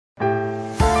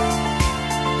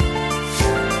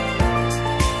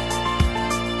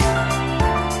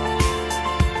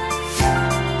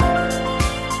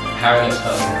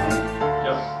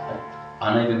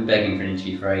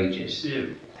interview for ages. Yeah.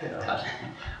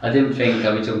 I didn't think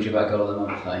I'd be talking to you about goal of the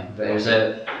month though, but it was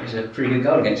a pretty good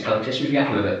goal against Cambridge. Was you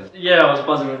happy with it? Yeah, I was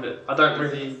buzzing with it.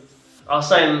 I was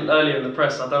saying earlier in the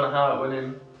press, I don't know how it went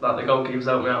in. Like the goalkeepers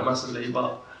helped me out massively,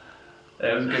 but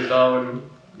it was a good goal, and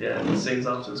yeah, the scenes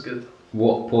after was good.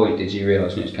 What point did you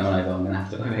realise when it was coming over, I'm going to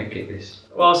have to overhead kick this?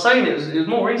 Well, I was saying it was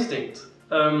more instinct.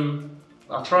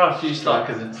 I try a few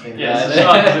Striker's instinct. Yeah,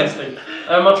 striker's instinct.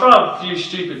 I try a few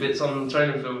stupid bits on the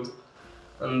training field,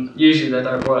 and usually they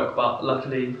don't work, but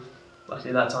luckily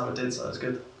that time it did, so it's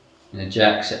good.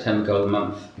 Jack, September goal of the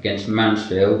month against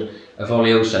Mansfield. A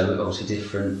volley also, but obviously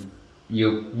different.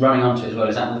 You're running onto it as well.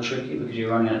 Is that more tricky because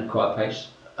you're running at quite a pace?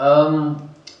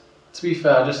 To be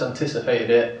fair, I just anticipated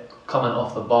it coming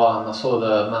off the bar, and I saw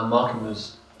the man marking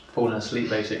was falling asleep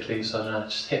basically, so I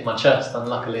just hit my chest, and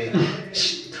luckily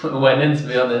it went in, to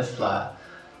be honest. Like,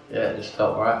 yeah, it just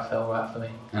felt right for me.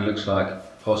 And looks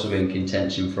like possibly in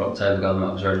contention for October goal of the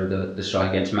month was over the strike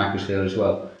against Macclesfield as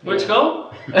well. Which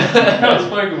goal? I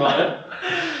spoke about it.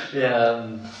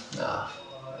 Yeah,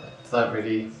 it don't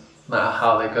really matter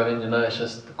how they go in, you know, it's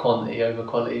just the quantity over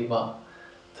quality, but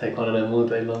take one of them all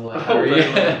day long like Harry.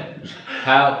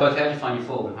 How did you find your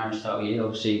form? How did you start the year?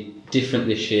 Obviously different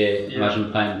this year, yeah.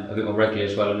 Imagine playing a bit more regularly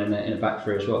as well, and in a back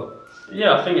three as well.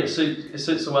 Yeah, I think it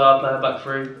suits the way I play a back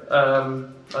three.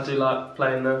 I do like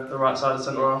playing the right side of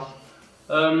centre half.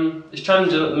 It's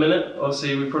challenging at the minute,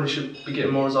 obviously we probably should be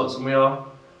getting more results than we are,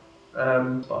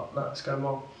 but no, it's going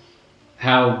well.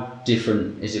 How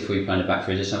different is it for you playing a back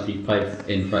three? Is it something you've played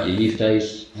in throughout your youth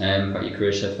days, throughout your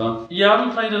career so far? Yeah, I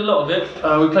haven't played a lot of it.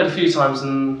 We played a few times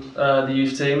in the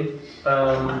youth team,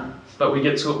 but we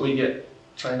get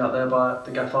trained out there by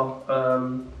the gaffer.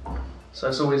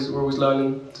 So we're always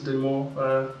learning to do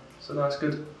more. So that's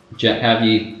good. Jack, how have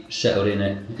you settled in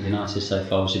at United so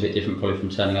far? Obviously a bit different probably from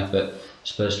turning up at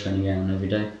Spurs training ground every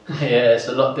day. Yeah, it's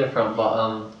a lot different,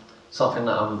 but something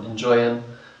that I'm enjoying.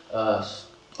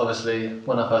 Obviously,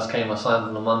 when I first came, I signed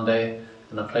on a Monday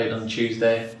and I played on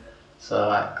Tuesday. So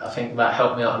I think that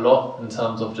helped me out a lot in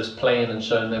terms of just playing and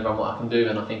showing everyone what I can do,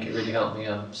 and I think it really helped me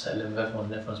settle in with everyone,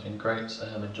 and everyone's been great, so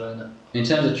I'm enjoying it. In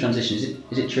terms of transition,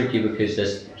 is it tricky because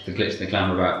there's the glitz and the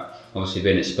glamour about obviously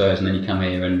being at Spurs and then you come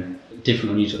here, and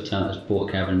different when you sort of turn up as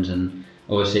Port Caverns, and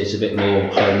obviously it's a bit more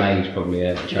homemade probably.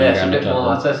 Yeah, it's a bit more,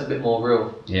 I'd say it's a bit more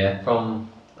real. Yeah. From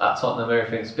at Tottenham,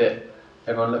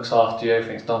 everyone looks after you,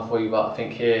 everything's done for you, but I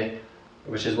think here,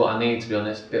 which is what I need to be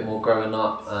honest, a bit more growing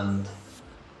up and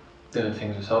doing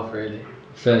things yourself really.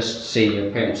 First senior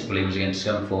appearance I believe was against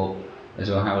Scunthorpe as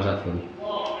well. How was that for you?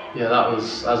 Yeah, that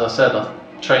was, as I said, I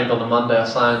trained on the Monday, I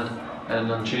signed, and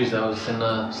on Tuesday I was in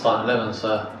the starting 11,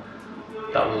 so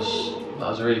that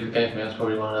was a really good game for me. It was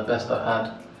probably one of the best I've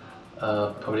had,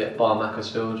 probably at bar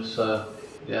Macclesfield, so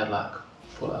yeah, I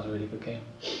thought that was a really good game.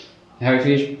 How have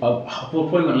you,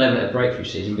 probably won't level at a breakthrough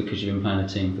season because you've been playing the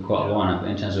team for quite a while now, but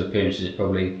in terms of appearances it's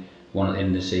probably one at the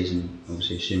end of the season.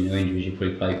 Obviously assuming no injuries, you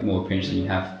probably play more appearances than you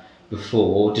have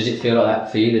before. Does it feel like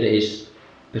that for you, that it is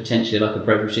potentially like a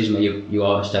breakthrough season where you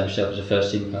are established yourself as a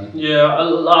first team player? Yeah,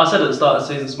 I said at the start of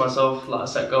the season to myself, I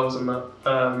set goals and that,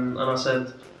 and I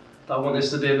said that I want this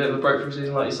to be a bit of a breakthrough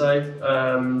season like you say.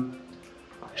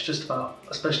 It's just about,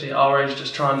 especially at our age,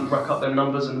 just try and rack up them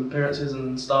numbers and appearances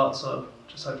and starts, so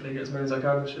just hopefully get as many as I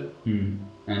can this year.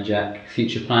 And Jack,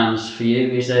 future plans for you?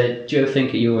 Do you ever think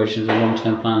at your age there's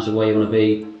long-term plans of where you want to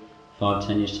be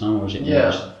 5-10 years time, or is it? Yeah,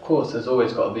 of course. There's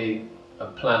always got to be a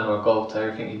plan or a goal to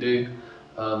everything you do.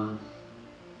 To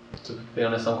be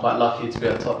honest, I'm quite lucky to be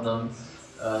at Tottenham.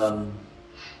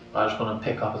 I just want to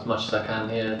pick up as much as I can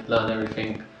here, learn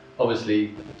everything.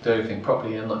 Obviously, do everything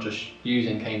properly. I'm not just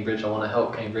using Cambridge. I want to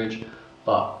help Cambridge,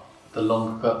 but the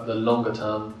longer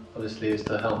term, obviously, is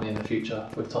to help me in the future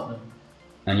with Tottenham.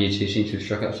 And you two seem to have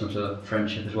struck up some sort of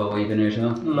friendship as well while you've been here as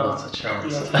well? Not a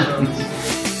chance. Not a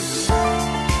chance.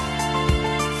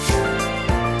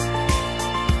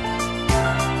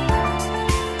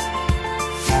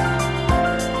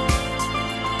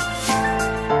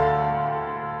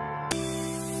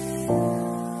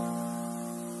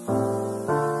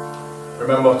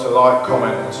 Remember to like,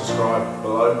 comment and subscribe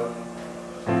below.